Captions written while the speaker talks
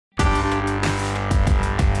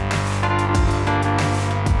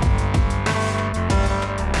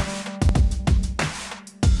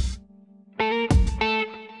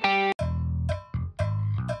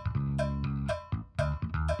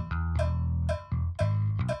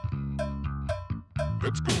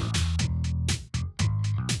Let's go.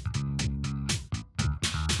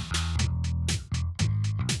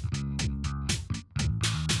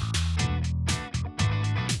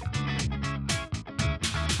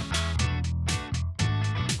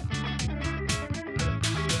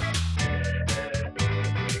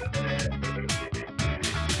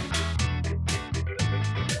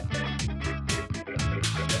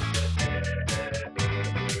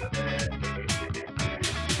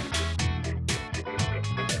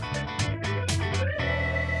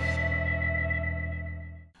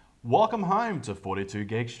 Welcome home to 42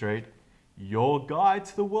 Geek Street, your guide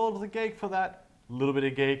to the world of the geek for that little bit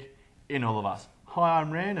of geek in all of us. Hi, I'm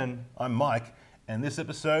Ran and I'm Mike, and this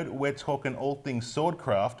episode we're talking all things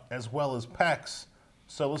Swordcraft as well as packs.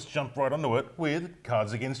 So let's jump right onto it with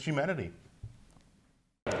Cards Against Humanity.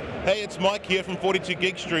 Hey, it's Mike here from 42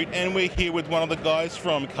 Geek Street, and we're here with one of the guys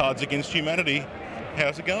from Cards Against Humanity.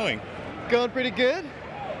 How's it going? Going pretty good.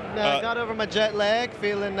 Got over my jet lag,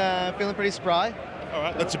 feeling pretty spry. All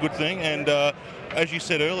right, that's a good thing. And as you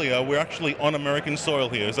said earlier, we're actually on American soil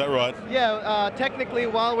here. Is that right? Yeah, technically,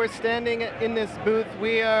 while we're standing in this booth,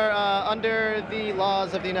 we are under the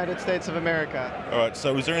laws of the United States of America. All right,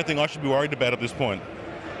 so is there anything I should be worried about at this point?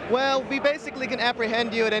 Well, we basically can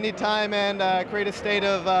apprehend you at any time and create a state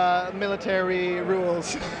of military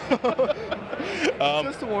rules.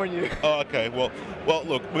 Just to warn you. Oh, okay. Well,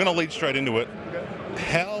 look, we're going to lead straight into it. Okay.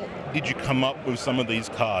 How did you come up with some of these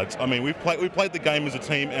cards? I mean, we played the game as a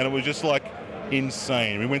team, and it was just like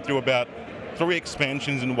insane. We went through about 3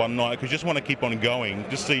 expansions in one night because you just want to keep on going,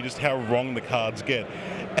 just see just how wrong the cards get.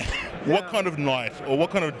 What kind of night or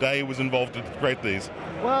what kind of day was involved to create these?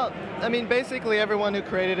 Well, I mean, basically everyone who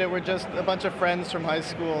created it were just a bunch of friends from high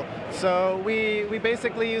school. So we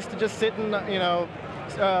basically used to just sit in,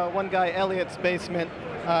 one guy, Elliot's basement,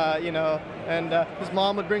 and his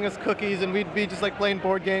mom would bring us cookies and we'd be just like playing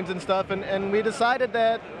board games and stuff. And we decided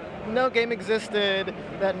that no game existed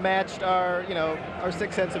that matched our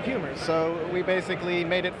sick sense of humor. So we basically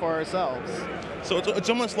made it for ourselves. So it's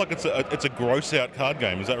almost like it's a gross out card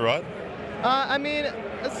game, is that right? I mean,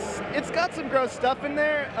 it's got some gross stuff in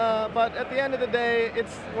there, but at the end of the day,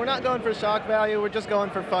 we're not going for shock value, we're just going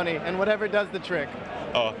for funny, and whatever does the trick.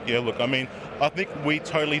 Oh, yeah, look, I mean, I think we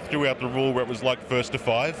totally threw out the rule where it was like first to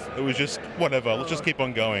 5. It was just, whatever, let's just keep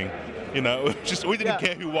on going. You know, we didn't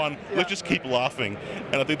care who won, let's just keep laughing.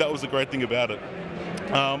 And I think that was the great thing about it.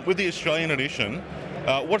 With the Australian edition,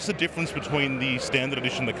 what's the difference between the standard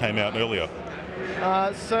edition that came out earlier?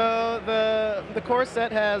 So the core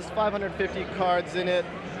set has 550 cards in it,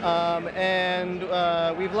 and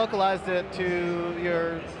we've localized it to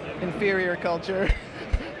your inferior culture.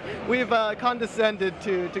 We've condescended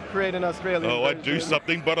to create an Australian version. I do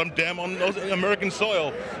something, but I'm damn on American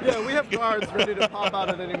soil. Yeah, we have cards ready to pop out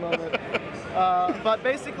at any moment. But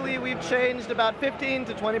basically, we've changed about 15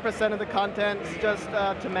 to 20% of the content just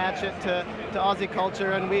to match it to Aussie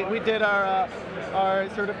culture, and we did our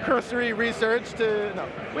sort of cursory research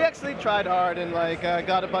we actually tried hard and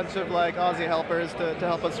got a bunch of Aussie helpers to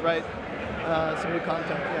help us write some new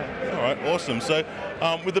content. Yeah. All right, awesome. So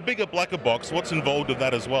with the bigger, blacker box, what's involved with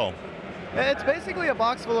that as well? It's basically a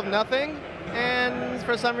box full of nothing, and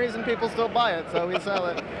for some reason people still buy it, so we sell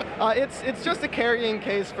it. It's just a carrying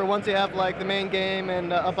case for once you have the main game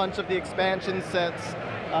and a bunch of the expansion sets,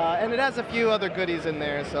 and it has a few other goodies in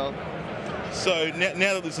there. So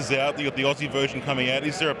now that this is out, you got the Aussie version coming out.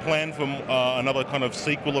 Is there a plan for another kind of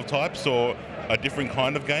sequel of types or a different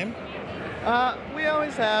kind of game? We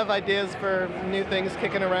always have ideas for new things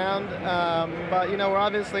kicking around, but we're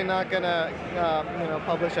obviously not gonna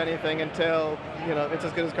publish anything until it's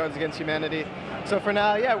as good as Cards Against Humanity. So for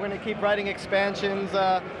now, yeah, we're gonna keep writing expansions.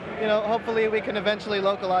 Hopefully we can eventually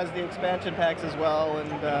localize the expansion packs as well, and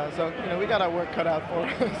so we got our work cut out for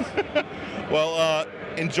us. Well,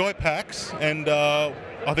 enjoy packs, and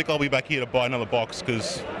I think I'll be back here to buy another box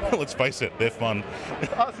because, let's face it, they're fun.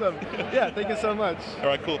 Awesome. Yeah, thank you so much. All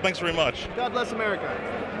right, cool. Thanks very much. God bless America.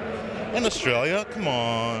 And Australia, come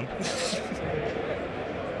on.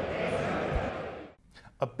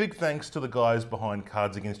 A big thanks to the guys behind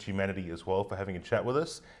Cards Against Humanity as well for having a chat with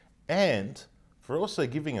us, and for also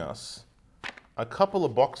giving us a couple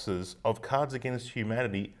of boxes of Cards Against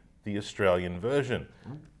Humanity, the Australian version.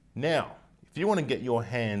 Now, if you want to get your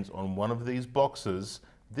hands on one of these boxes,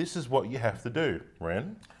 this is what you have to do,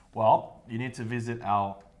 Ren. well, you need to visit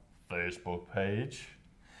our Facebook page.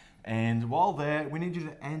 And while there, we need you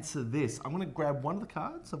to answer this. I'm going to grab one of the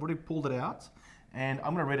cards. I've already pulled it out. And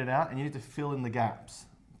I'm going to read it out, and you need to fill in the gaps.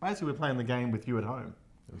 Basically, we're playing the game with you at home.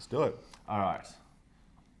 Let's do it. All right.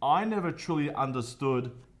 I never truly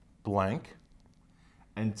understood Blank.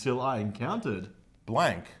 until I encountered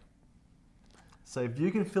blank. So if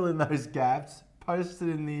you can fill in those gaps, post it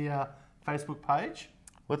in the Facebook page.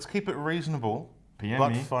 Let's keep it reasonable, PM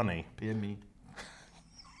but me. funny. PM me.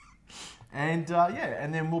 And yeah,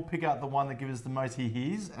 and then we'll pick out the one that gives us the most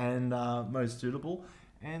hee-hees and most suitable,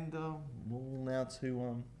 and we'll announce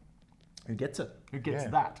who gets it, who gets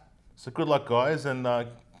that. So good luck, guys, and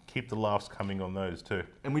keep the laughs coming on those too.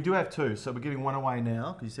 And we do have two, so we're giving one away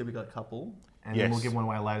now because you said we got a couple, and then we'll give one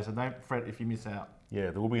away later. So don't fret if you miss out.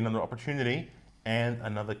 Yeah, there will be another opportunity and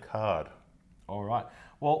another card. All right.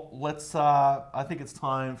 Well, let's. I think it's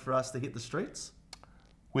time for us to hit the streets.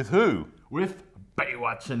 With who? With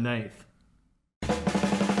Whatcha Nath.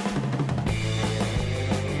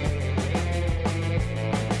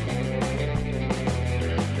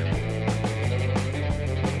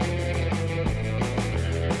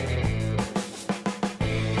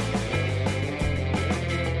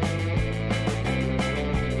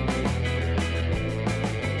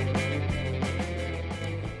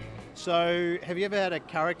 So, have you ever had a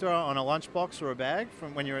character on a lunchbox or a bag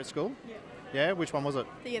from when you were at school? Yeah. Yeah, which one was it?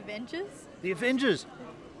 The Avengers. The Avengers.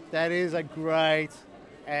 That is a great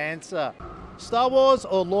answer. Star Wars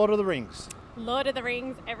or Lord of the Rings? Lord of the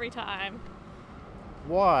Rings every time.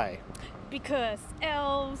 Why? Because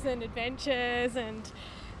elves and adventures, and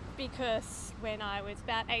because when I was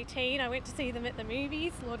about 18 I went to see them at the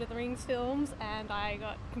movies, Lord of the Rings films, and I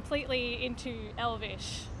got completely into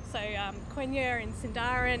Elvish. So Quenya and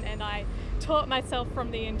Sindarin, and I taught myself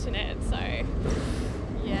from the internet, so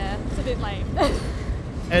yeah, it's a bit lame.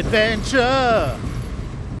 Adventure!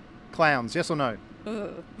 Clowns, yes or no?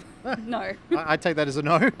 No. I take that as a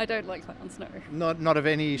no. I don't like clowns, no. Not of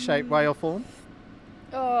any shape, way or form?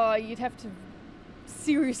 Oh, you'd have to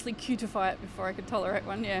seriously cutify it before I could tolerate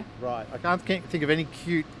one, yeah. Right, I can't think of any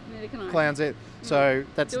cute Neither can I. clowns either. So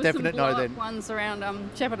that's There definite were some no blow-up then. ones around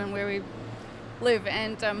Shepparton where we live,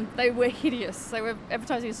 and they were hideous. They were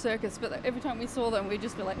advertising a circus, but every time we saw them we'd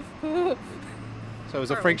just be like, So it was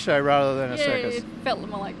a freak show rather than a yeah, circus. it felt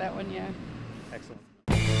more like that one, yeah. Excellent.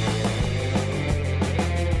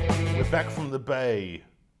 We're back from the Bay.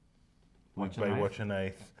 With Whatcha Nath. Whatcha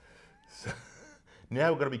Nath. So,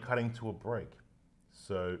 now we're going to be cutting to a break.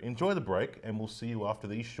 So enjoy the break, and we'll see you after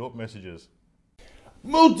these short messages.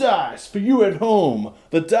 Mood dice for you at home.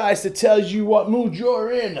 The dice that tells you what mood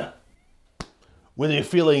you're in. Whether you're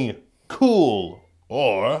feeling cool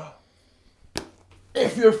or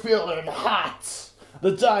If you're feeling hot,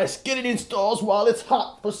 the dice, get it in stores while it's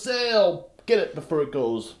hot for sale. Get it before it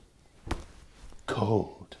goes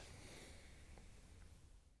cold.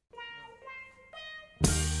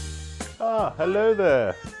 Ah, hello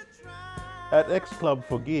there. At X Club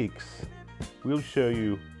for Geeks, we'll show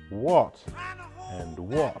you what and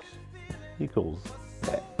what equals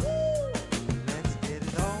X.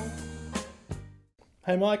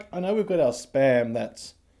 Hey Mike, I know we've got our spam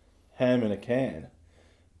that's ham in a can,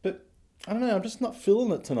 but I don't know, I'm just not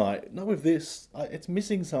feeling it tonight. Not with this. It's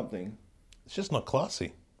missing something. It's just not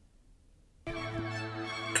classy.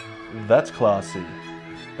 That's classy.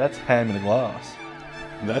 That's ham in a glass.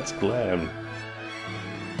 That's glam.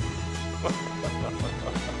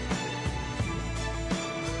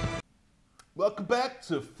 Welcome back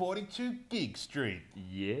to 42 Geek Street.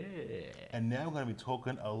 Yeah. And now we're going to be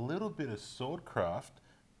talking a little bit of Swordcraft.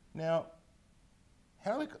 Now,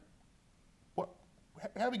 how are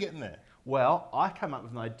we getting there? Well, I came up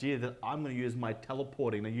with an idea that I'm going to use my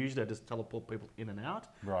teleporting. Now, usually I just teleport people in and out.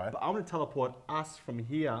 Right. But I'm going to teleport us from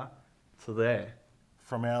here to there.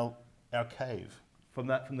 From our cave. From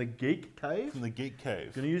the Geek cave. From the Geek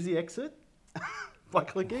cave. Going to use the exit by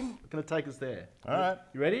clicking. Going to take us there. All right.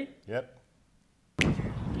 You ready? Yep.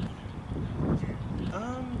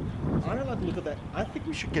 I don't like the look at that. I think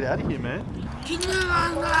we should get out of here, man.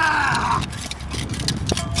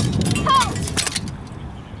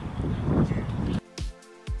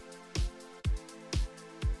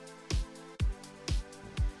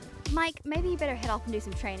 Mike, maybe you better head off and do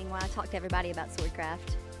some training while I talk to everybody about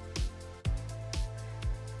Swordcraft.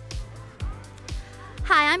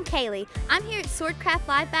 Hi, I'm Kayleigh. I'm here at Swordcraft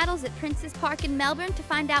Live Battles at Princess Park in Melbourne to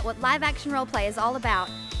find out what live-action roleplay is all about.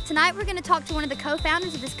 Tonight we're going to talk to one of the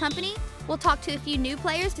co-founders of this company, we'll talk to a few new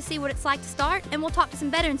players to see what it's like to start, and we'll talk to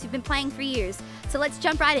some veterans who've been playing for years. So let's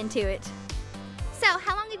jump right into it. So,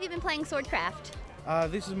 how long have you been playing Swordcraft?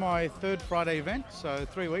 This is my third Friday event, so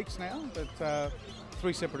 3 weeks now, but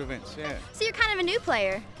 3 separate events, yeah. So you're kind of a new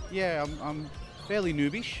player. Yeah, I'm fairly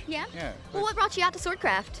noobish. Yeah? Yeah. Well, what brought you out to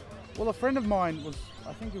Swordcraft? Well, a friend of mine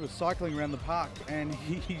I think he was cycling around the park and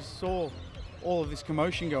he saw all of this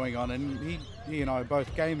commotion going on, and he and I are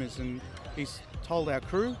both gamers, and he's told our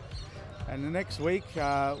crew, And the next week,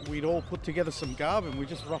 we'd all put together some garb, and we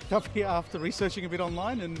just rocked up here after researching a bit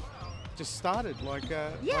online and just started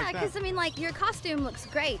Yeah, because I mean, like, your costume looks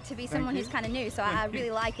great to be someone who's kind of new, so I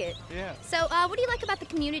really like it. Yeah. So what do you like about the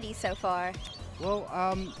community so far? Well,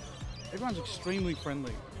 everyone's extremely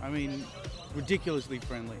friendly. I mean, ridiculously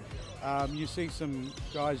friendly. You see some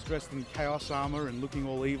guys dressed in chaos armor and looking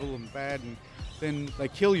all evil and bad, and then they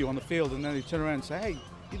kill you on the field, and then they turn around and say, "Hey,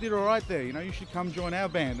 you did all right there. You know, you should come join our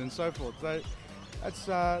band," and so forth. So that's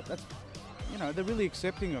you know, they're really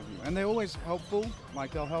accepting of you, and they're always helpful.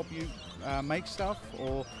 Like, they'll help you make stuff,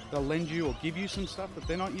 or they'll lend you or give you some stuff that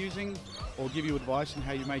they're not using, or give you advice on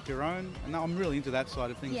how you make your own. And I'm really into that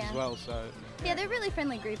side of things as well. So yeah, they're a really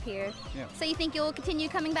friendly group here. Yeah. So you think you'll continue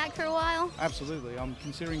coming back for a while? Absolutely. I'm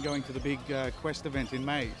considering going to the big Quest event in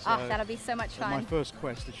May. So that'll be so much fun. My first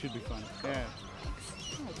Quest. It should be fun. Yeah.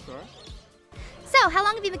 So, how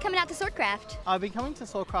long have you been coming out to Swordcraft? I've been coming to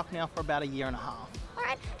Swordcraft now for about a year and a half. All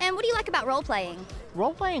right. And what do you like about role-playing?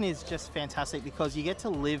 Role-playing is just fantastic because you get to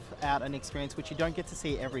live out an experience which you don't get to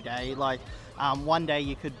see every day. Like, one day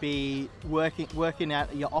you could be working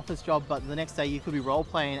at your office job, but the next day you could be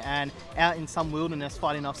role-playing and out in some wilderness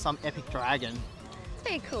fighting off some epic dragon. It's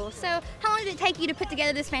very cool. So, how long did it take you to put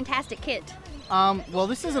together this fantastic kit? Well,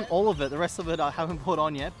 this isn't all of it. The rest of it I haven't put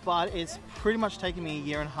on yet, but it's pretty much taken me a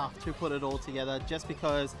year and a half to put it all together, just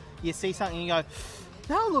because you see something and you go,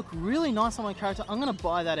 that'll look really nice on my character, I'm going to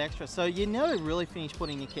buy that extra. So you never really finish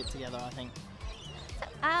putting your kit together, I think.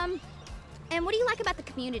 And what do you like about the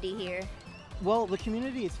community here? Well, the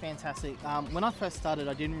community is fantastic. When I first started,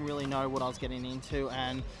 I didn't really know what I was getting into,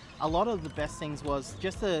 and a lot of the best things was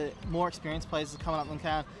just the more experienced players coming up and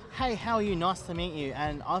going, "Hey, how are you? Nice to meet you."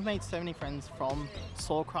 And I've made so many friends from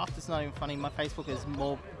Swordcraft. It's not even funny. My Facebook is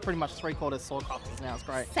pretty much 3/4 Swordcrafters now. It's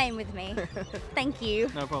great. Same with me. Thank you.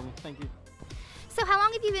 No problem. Thank you. So, how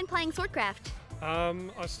long have you been playing Swordcraft?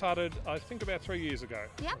 I started, I think, about 3 years ago.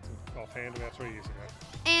 Yeah. Offhand, about 3 years ago.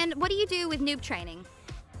 And what do you do with noob training?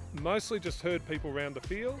 Mostly just herd people around the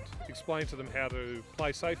field, explain to them how to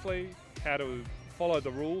play safely, how to follow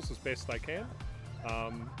the rules as best they can,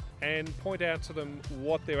 and point out to them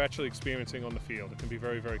what they're actually experiencing on the field. It can be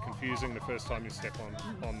very, very confusing the first time you step on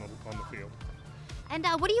the field. And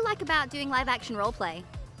what do you like about doing live action roleplay?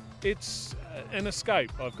 It's an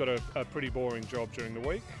escape. I've got a pretty boring job during the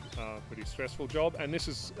week, pretty stressful job, and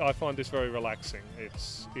I find this very relaxing.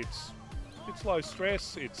 It's low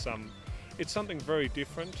stress. It's something very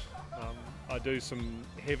different. I do some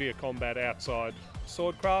heavier combat outside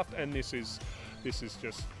Swordcraft, and this is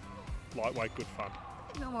just lightweight, good fun.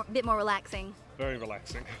 A bit more relaxing. Very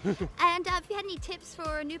relaxing. And if you had any tips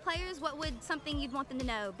for new players, what would something you'd want them to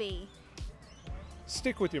know be?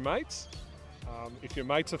 Stick with your mates. If your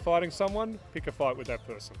mates are fighting someone, pick a fight with that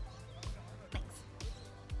person. Thanks.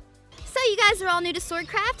 So you guys are all new to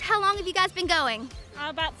Swordcraft. How long have you guys been going?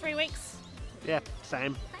 About 3 weeks. Yeah,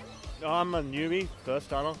 same. I'm a newbie, first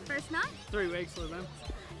starter. First night? 3 weeks with them.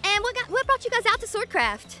 And what brought you guys out to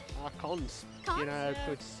Swordcraft? Cons. Cons? You know,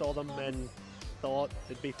 we saw them and thought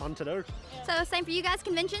it'd be fun to do. So same for you guys,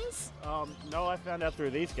 conventions? No, I found out through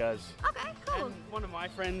these guys. Okay, cool. And one of my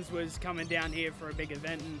friends was coming down here for a big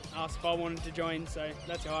event and asked if I wanted to join, so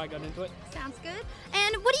that's how I got into it. Sounds good.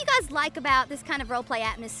 And what do you guys like about this kind of roleplay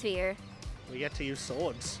atmosphere? We get to use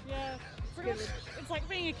swords. Yeah, it's like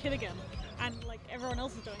being a kid again. And like everyone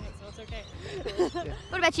else is doing it, so it's okay.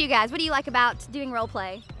 What about you guys? What do you like about doing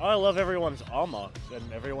roleplay? I love everyone's armor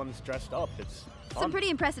and everyone's dressed up. It's fun. Some pretty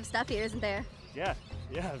impressive stuff here, isn't there? Yeah,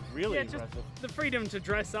 really just impressive. the freedom to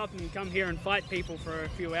dress up and come here and fight people for a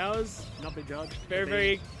few hours. Not be judged.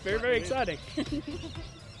 Very exciting.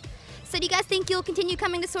 So do you guys think you'll continue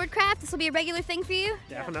coming to Swordcraft? This will be a regular thing for you?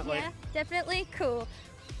 Definitely. Yeah, definitely? Cool.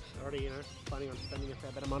 Already, planning on spending a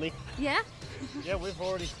fair bit of money. Yeah? Yeah, we've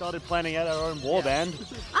already started planning out our own warband.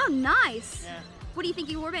 Oh, nice. Yeah. What do you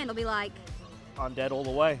think your warband will be like? Undead all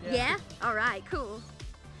the way. Yeah? All right, cool.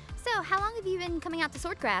 So how long have you been coming out to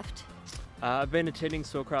Swordcraft? I've been attending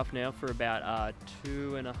Swordcraft now for about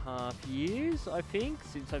 2.5 years, I think,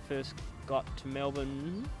 since I first got to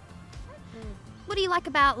Melbourne. What do you like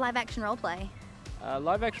about live action roleplay?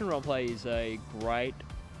 Live action roleplay is a great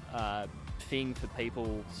thing for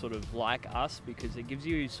people sort of like us because it gives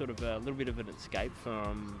you sort of a little bit of an escape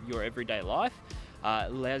from your everyday life.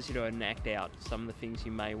 It allows you to enact out some of the things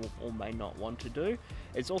you may or may not want to do.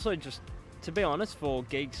 It's also just, to be honest, for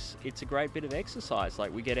geeks, it's a great bit of exercise.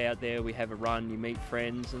 Like, we get out there, we have a run, you meet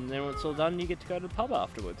friends, and then when it's all done, you get to go to the pub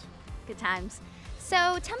afterwards. Good times.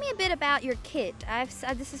 So tell me a bit about your kit.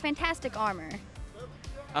 This is fantastic armor.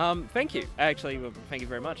 Thank you. Actually, well, thank you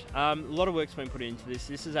very much. A lot of work's been put into this.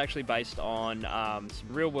 This is actually based on some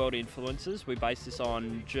real-world influences. We based this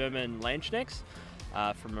on German Landsknechts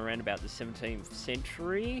from around about the 17th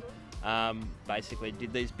century. Basically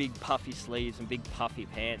did these big puffy sleeves and big puffy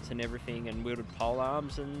pants and everything, and wielded pole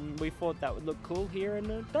arms, and we thought that would look cool here, and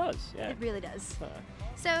it does. Yeah. It really does.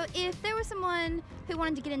 So if there was someone who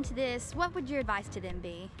wanted to get into this, what would your advice to them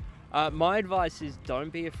be? My advice is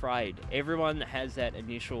don't be afraid. Everyone has that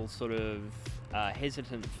initial sort of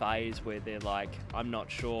hesitant phase where they're like, I'm not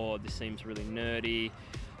sure, this seems really nerdy,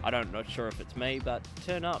 not sure if it's me, but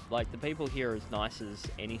turn up. Like, the people here are as nice as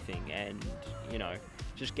anything, and you know,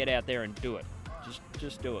 just get out there and do it.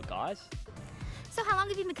 Just do it, guys. So how long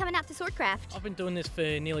have you been coming out to Swordcraft? I've been doing this for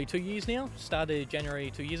nearly 2 years now. Started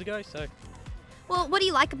January 2 years ago, so. Well, what do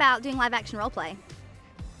you like about doing live action roleplay?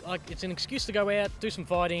 Like, it's an excuse to go out, do some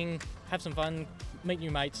fighting, have some fun, meet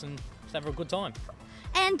new mates, and just have a good time.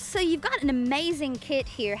 And so you've got an amazing kit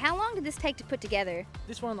here. How long did this take to put together?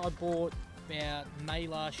 This one I bought about May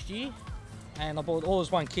last year, and I bought all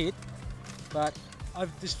as one kit, but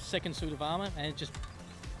I've this second suit of armour, and it just,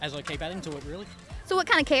 as I keep adding to it, really. So what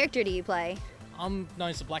kind of character do you play? I'm known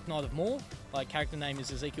as the Black Knight of Moor. My character name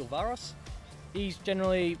is Ezekiel Varos. He's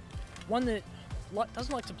generally one that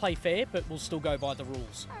doesn't like to play fair, but will still go by the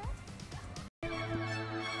rules.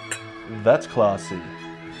 That's classy.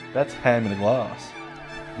 That's ham in a glass.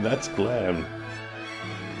 That's glam.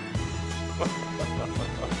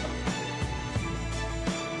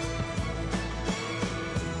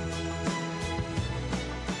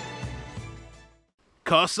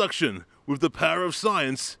 Car suction. With the power of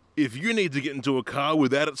science, if you need to get into a car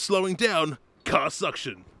without it slowing down, car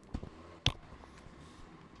suction.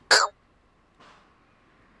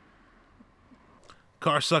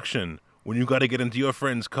 Car suction. When you gotta get into your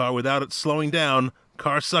friend's car without it slowing down,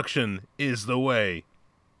 car suction is the way.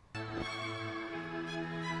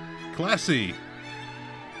 Classy.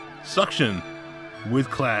 Suction with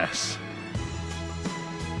class.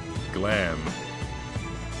 Glam.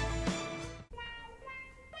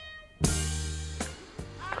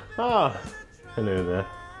 Ah, hello there.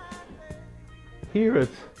 Here at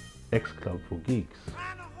X Club for Geeks,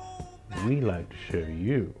 we like to show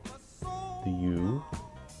you the U,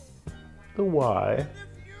 the Y,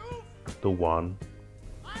 the 1,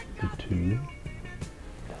 the 2,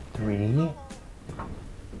 the 3.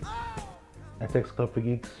 At X Club for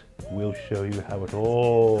Geeks, we'll show you how it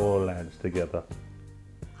all lands together.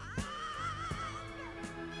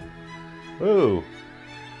 Oh,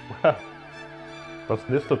 wow, doesn't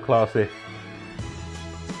this look classy?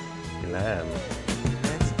 Glam.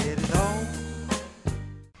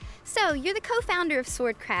 So, you're the co-founder of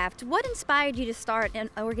Swordcraft. What inspired you to start an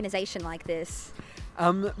organization like this?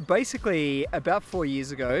 Basically, about 4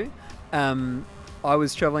 years ago, I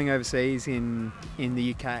was travelling overseas in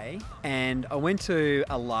the UK, and I went to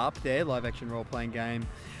a LARP there, live action role-playing game,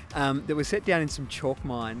 that was set down in some chalk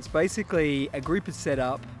mines. Basically, a group had set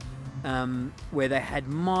up where they had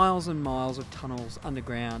miles and miles of tunnels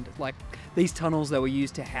underground. Like, these tunnels that were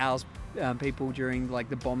used to house people during like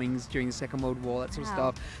the bombings during the Second World War, that sort of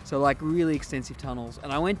stuff. So like really extensive tunnels.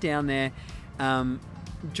 And I went down there,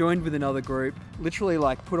 joined with another group, literally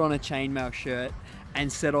like put on a chainmail shirt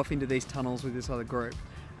and set off into these tunnels with this other group.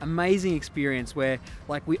 Amazing experience where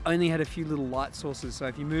like we only had a few little light sources, so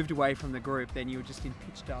if you moved away from the group then you were just in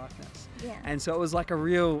pitch darkness. Yeah. And so it was like a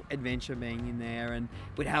real adventure being in there, and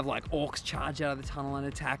we'd have like orcs charge out of the tunnel and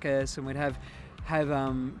attack us, and we'd have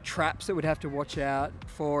traps that we'd have to watch out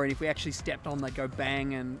for, and if we actually stepped on they'd go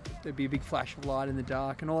bang and there'd be a big flash of light in the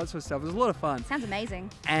dark and all that sort of stuff. It was a lot of fun. Sounds amazing.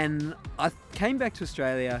 And I came back to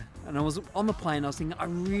Australia, and I was on the plane. I was thinking I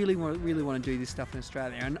really want to do this stuff in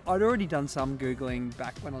Australia, and I'd already done some Googling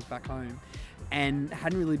back when I was back home and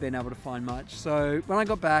hadn't really been able to find much. So when I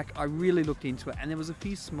got back I really looked into it, and there was a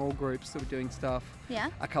few small groups that were doing stuff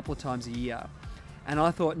a couple of times a year, and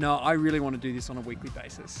I thought, no, I really want to do this on a weekly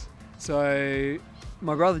basis. So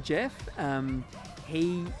my brother Jeff,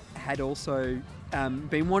 he had also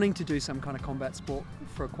been wanting to do some kind of combat sport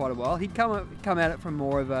for quite a while. He'd come at it from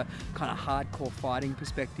more of a kind of hardcore fighting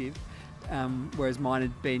perspective, whereas mine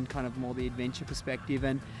had been kind of more the adventure perspective.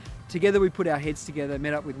 And together we put our heads together,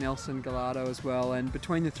 met up with Nelson Gallardo as well, and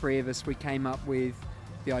between the three of us we came up with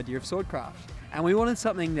the idea of Swordcraft. And we wanted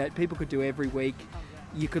something that people could do every week.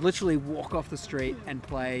 You could literally walk off the street and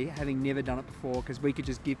play, having never done it before, because we could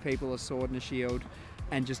just give people a sword and a shield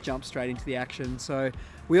and just jump straight into the action. So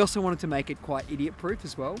we also wanted to make it quite idiot-proof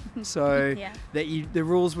as well, so that the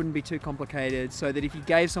rules wouldn't be too complicated, so that if you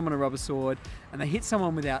gave someone a rubber sword and they hit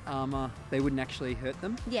someone without armor, they wouldn't actually hurt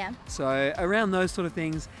them. Yeah. So around those sort of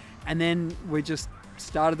things, and then we just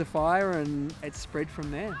started the fire and it spread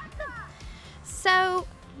from there. So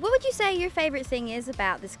what would you say your favorite thing is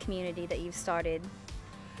about this community that you've started?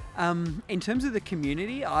 In terms of the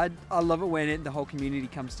community, I love it when the whole community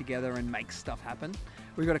comes together and makes stuff happen.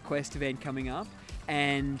 We've got a quest event coming up,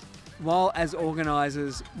 and while as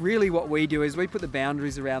organisers, really what we do is we put the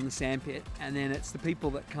boundaries around the sandpit, and then it's the people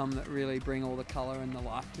that come that really bring all the colour and the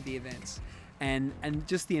life to the events. And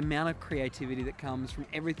just the amount of creativity that comes from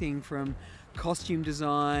everything from costume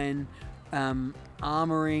design,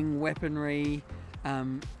 armouring, weaponry,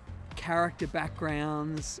 character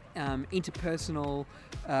backgrounds, interpersonal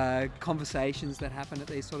conversations that happen at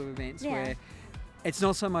these sort of events, where it's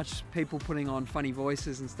not so much people putting on funny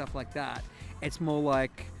voices and stuff like that. It's more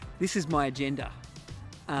like, this is my agenda.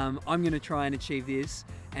 I'm going to try and achieve this,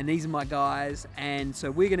 and these are my guys, and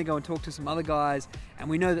so we're going to go and talk to some other guys, and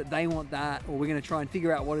we know that they want that, or we're going to try and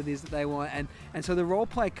figure out what it is that they want. And so the role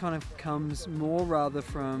play kind of comes more rather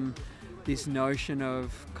from this notion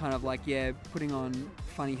of kind of like, putting on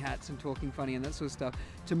funny hats and talking funny and that sort of stuff,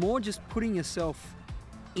 to more just putting yourself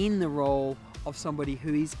in the role of somebody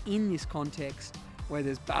who is in this context where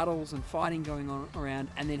there's battles and fighting going on around,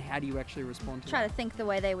 and then how do you actually respond to Try that? to think the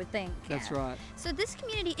way they would think. That's right. So this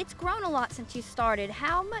community, it's grown a lot since you started.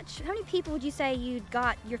 How many people would you say you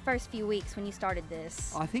got your first few weeks when you started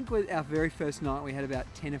this? I think with our very first night we had about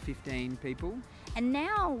 10 or 15 people. And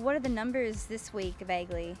now, what are the numbers this week,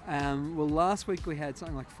 vaguely? Well, last week we had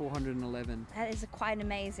something like 411. That is quite an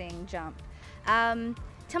amazing jump.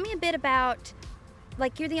 Tell me a bit about,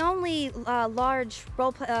 like, you're the only large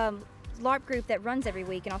LARP group that runs every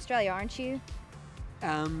week in Australia, aren't you?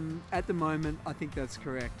 At the moment, I think that's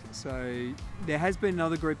correct. So there has been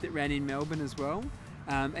another group that ran in Melbourne as well.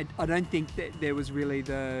 And I don't think that there was really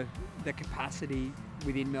the capacity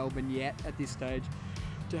within Melbourne yet at this stage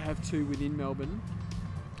to have two within Melbourne.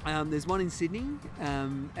 There's one in Sydney,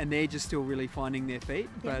 and they're just still really finding their feet.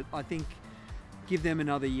 But I think give them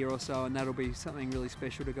another year or so, and that'll be something really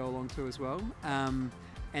special to go along to as well.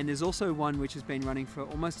 And there's also one which has been running for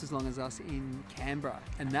almost as long as us in Canberra,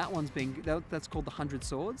 and that's called the 100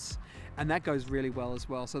 Swords, and that goes really well as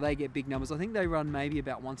well. So they get big numbers. I think they run maybe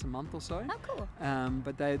about once a month or so. Oh, cool.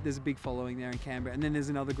 But there's a big following there in Canberra, and then there's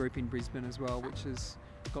another group in Brisbane as well, which has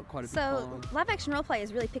got quite a big following. So live action roleplay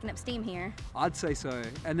is really picking up steam here. I'd say so.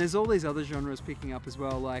 And there's all these other genres picking up as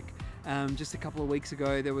well. Like just a couple of weeks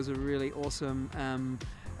ago, there was a really awesome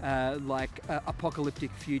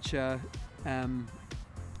apocalyptic future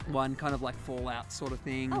one, kind of like Fallout sort of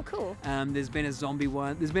thing. Oh, cool. There's been a zombie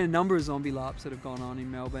one. There's been a number of zombie LARPs that have gone on in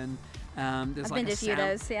Melbourne. I've been to a few of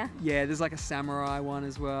those, yeah. Yeah, there's like a samurai one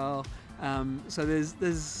as well. So there's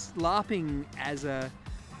LARPing as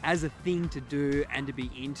a thing to do and to be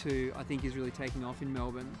into, I think is really taking off in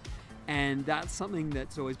Melbourne. And that's something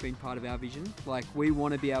that's always been part of our vision. Like, we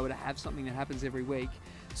want to be able to have something that happens every week,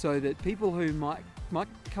 so that people who might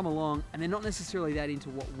come along and they're not necessarily that into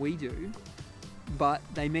what we do, but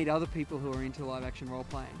they meet other people who are into live action role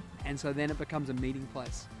playing, and so then it becomes a meeting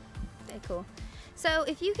place. Very cool. So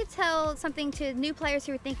if you could tell something to new players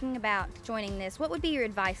who are thinking about joining this, what would be your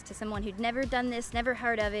advice to someone who'd never done this, never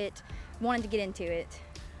heard of it, wanted to get into it?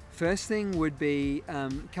 First thing would be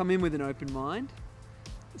come in with an open mind.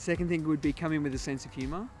 Second thing would be come in with a sense of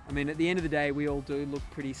humour. I mean, at the end of the day, we all do look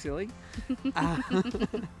pretty silly.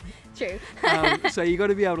 True. So you got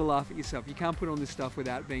to be able to laugh at yourself. You can't put on this stuff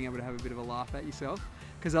without being able to have a bit of a laugh at yourself,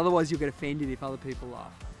 because otherwise you'll get offended if other people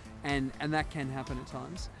laugh, and that can happen at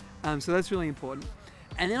times. So that's really important.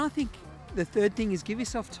 And then I think the third thing is give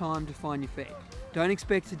yourself time to find your feet. Don't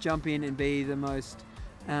expect to jump in and be the most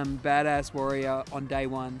badass warrior on day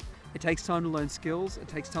one. It takes time to learn skills. It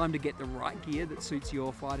takes time to get the right gear that suits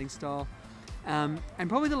your fighting style. And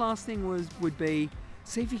probably the last thing would be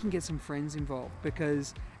see if you can get some friends involved,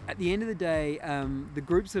 because at the end of the day, the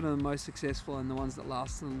groups that are the most successful and the ones that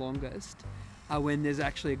last the longest are when there's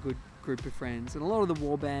actually a good group of friends. And a lot of the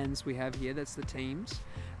war bands we have here, that's the teams,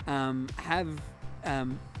 are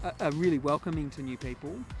really welcoming to new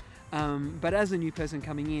people. But as a new person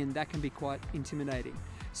coming in, that can be quite intimidating.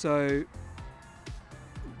 So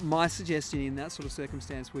my suggestion in that sort of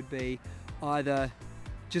circumstance would be either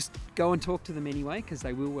just go and talk to them anyway, because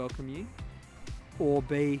they will welcome you, or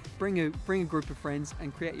B, bring a group of friends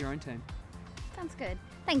and create your own team. Sounds good.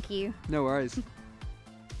 Thank you. No worries.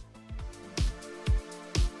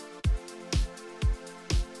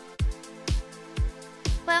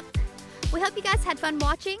 Well, we we hope you guys had fun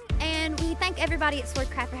watching, and we thank everybody at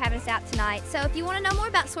Swordcraft for having us out tonight. So if you want to know more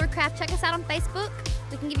about Swordcraft, check us out on Facebook.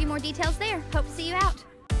 We can give you more details there. Hope to see you out.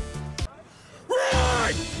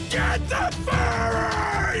 Run! Get the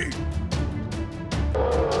ferry!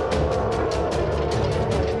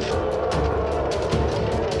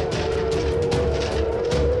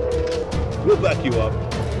 We'll back you up.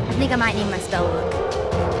 I think I might need my spell book.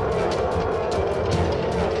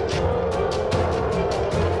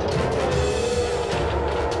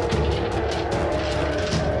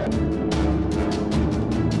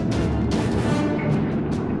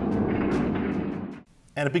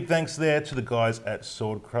 And a big thanks there to the guys at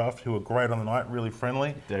Swordcraft who were great on the night, really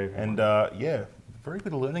friendly. And yeah, very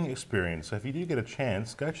good learning experience. So if you do get a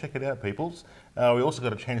chance, go check it out, peoples. We also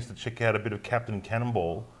got a chance to check out a bit of Captain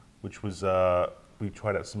Cannonball, which was, we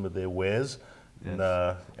tried out some of their wares. Yes.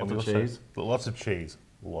 And Lots of cheese. Lots of cheese.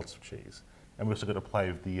 Lots of cheese. And we also got to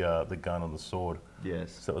play with the gun and the sword.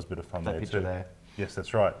 Yes. So that was a bit of fun That there picture too. there. Yes,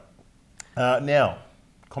 that's right. Now,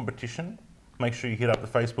 competition. Make sure you hit up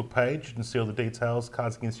the Facebook page and see all the details,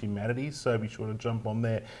 Cards Against Humanity, so be sure to jump on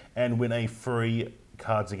there and win a free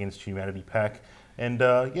Cards Against Humanity pack. And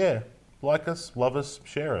yeah, like us, love us,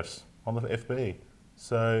 share us on the FB.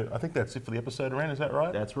 So I think that's it for the episode, Ren, is that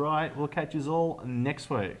right? That's right. We'll catch you all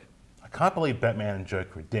next week. I can't believe Batman and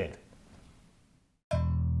Joker are dead.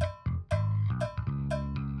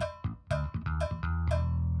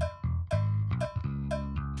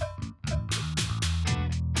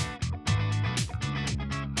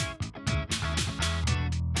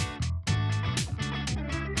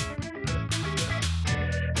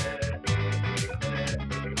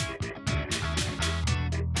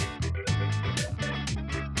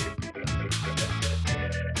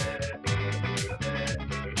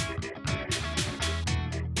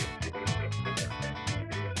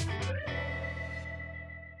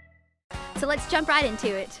 So let's jump right into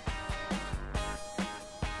it.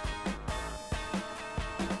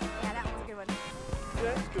 Yeah, that one's a good one.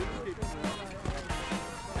 Yeah, that's good.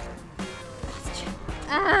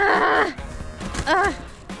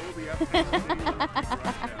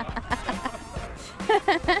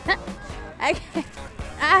 Okay.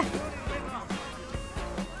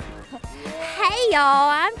 Hey y'all,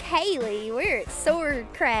 I'm Kayleigh. We're at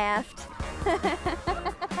Swordcraft.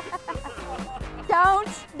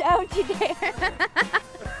 Don't you dare.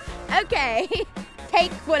 Okay,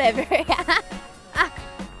 take whatever.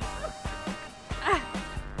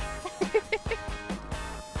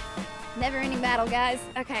 Never ending battle, guys.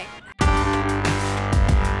 Okay.